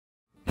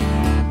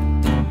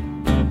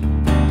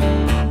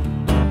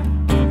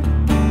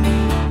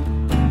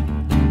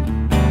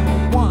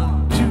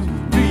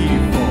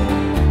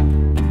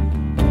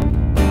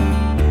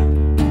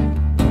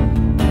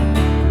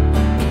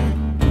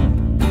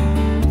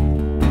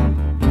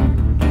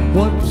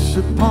Once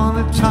upon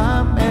a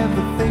time,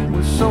 everything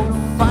was so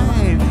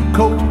fine,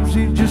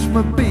 cozy, just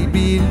my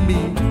baby and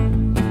me.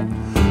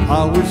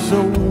 I was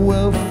so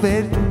well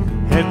fed,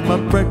 had my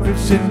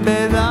breakfast in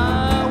bed.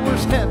 I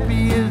was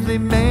happy as a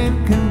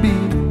man can be.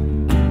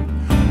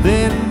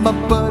 Then my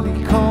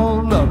buddy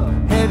called up,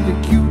 had the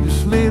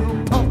cutest little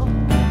pup.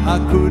 I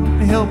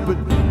couldn't help but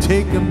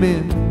take him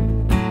in.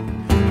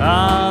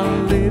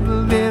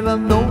 Little did I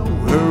know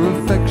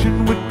her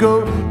affection would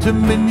go to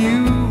my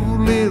new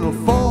little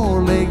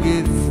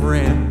four-legged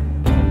friend.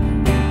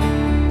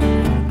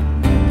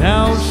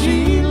 Now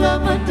she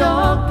loved my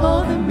dog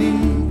more than me.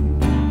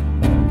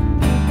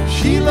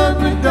 She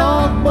loved my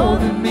dog more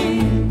than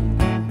me.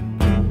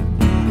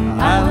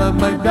 I love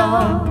my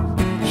dog,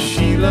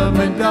 she loved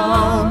my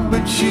dog,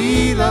 but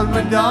she loved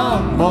my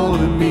dog more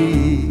than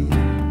me.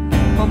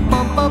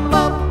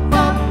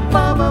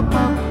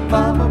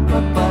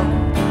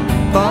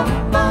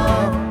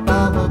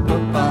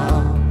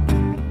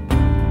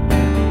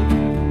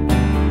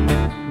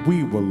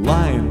 We were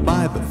lying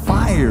by the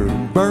fire,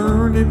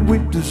 burning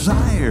with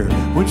desire,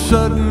 when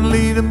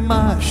suddenly to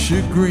my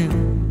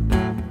chagrin,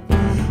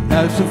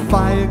 as the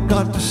fire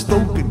got to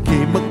stoking,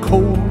 came a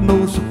cold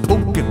nose a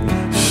poking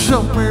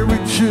somewhere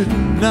it should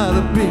not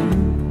have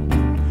been.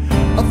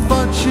 I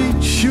thought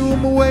she'd shoo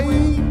him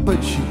away,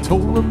 but she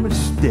told him to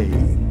stay.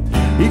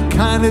 It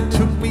kinda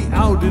took me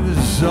out of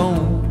the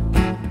zone.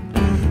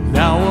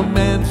 Now a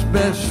man's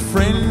best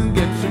friend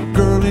gets a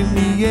girl in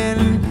the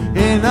end,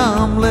 and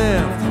I'm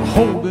left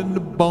holding the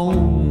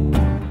bone.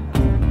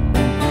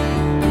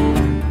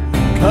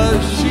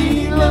 'Cause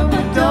she loved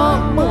my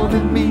dog more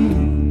than me.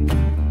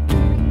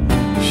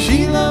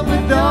 She loved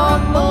my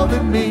dog more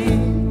than me.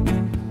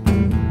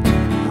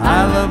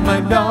 I love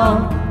my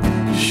dog,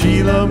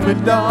 she loved my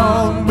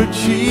dog, but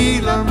she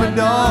loved my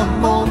dog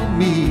more than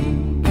me.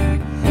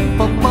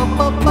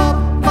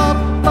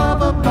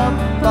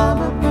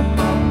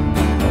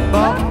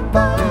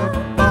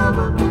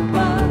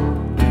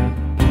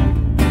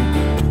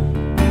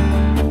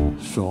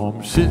 So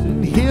I'm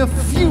sitting here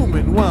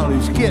fuming while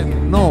he's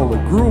getting all the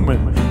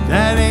grooming.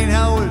 That ain't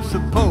how it's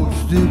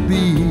supposed to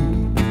be.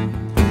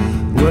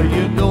 Well,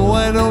 you know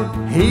I don't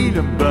hate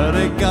him, but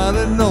I got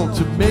an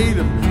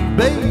ultimatum.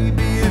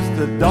 Baby, it's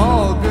the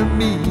dog or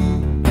me.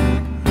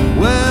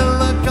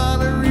 Well, I got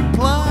a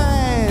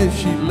reply.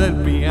 She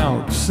led me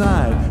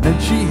outside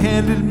and she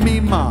handed me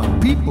my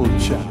people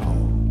chow.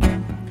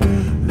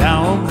 Now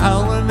I'm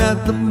howling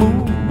at the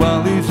moon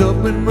while he's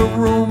up in my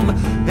room,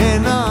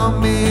 and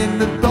I'm in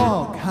the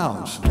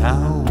doghouse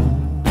now.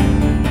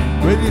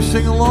 Ready to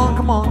sing along?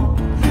 Come on.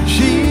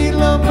 She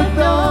loved my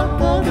dog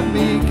more than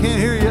me. Can't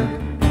hear you.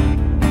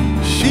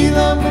 She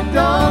loved my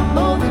dog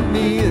more than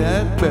me.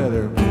 That's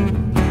better.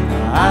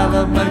 I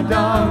love my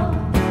dog,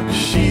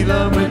 she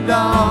loved my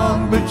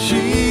dog, but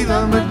she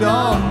loved my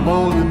dog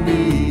more than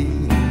me.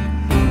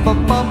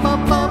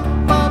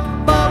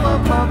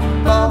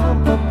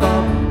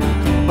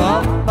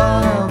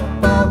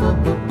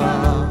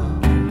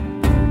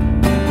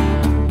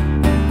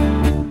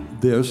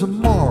 There's a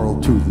moral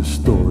to the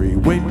story.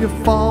 When you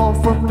fall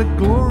from the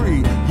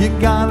glory, you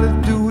gotta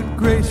do it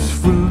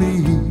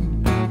gracefully.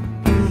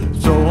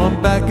 So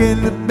I'm back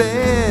in the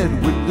bed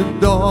with the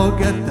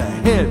dog at the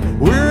head.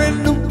 We're a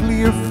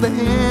nuclear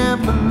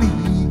family,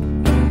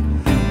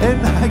 and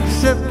I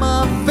accept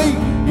my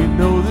fate. You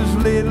know this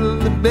little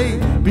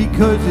debate,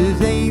 because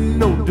there ain't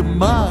no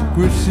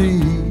democracy.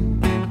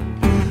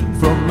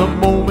 From the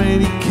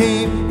moment he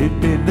came,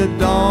 it'd been a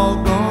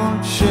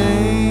doggone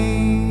shame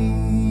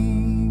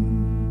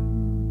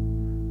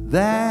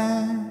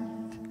that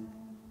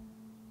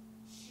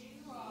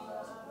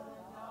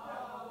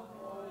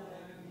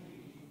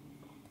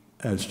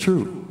that's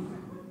true.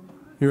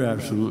 You're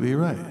absolutely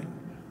right.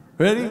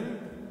 Ready?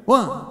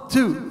 1,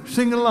 2,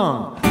 sing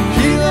along.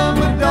 She loved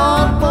my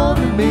dog more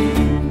than me.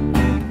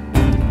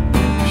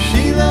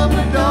 She loved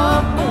my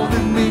dog more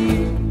than me.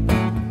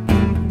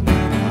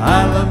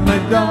 I love my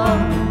dog,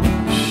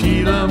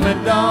 she loved my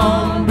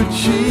dog, but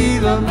she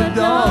loved my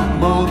dog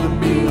more than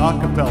me.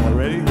 Acapella,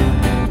 ready?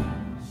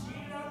 She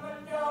loved my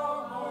dog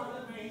more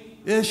than me.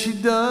 Yes, she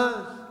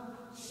does.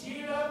 She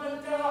loved my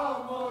dog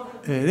more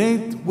than me. It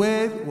ain't the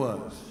way it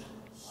was.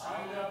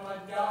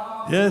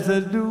 Yes, I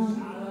do.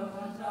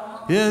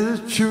 Yes,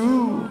 it's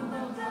true.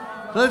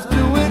 Let's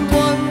do it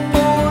one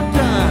more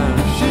time.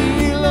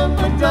 She loved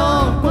my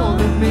dog more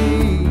than me.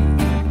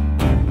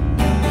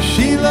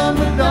 She loved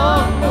my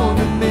dog more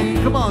than me.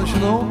 Come on,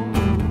 Shalom.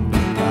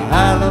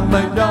 I love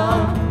my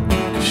dog.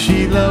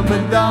 She loved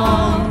my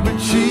dog, but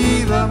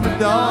she loved my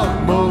dog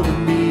more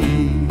than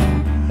me.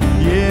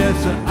 Yes,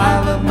 I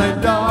love my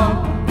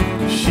dog.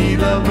 She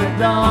loved my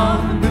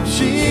dog, but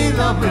she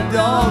loved my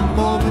dog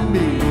more than me.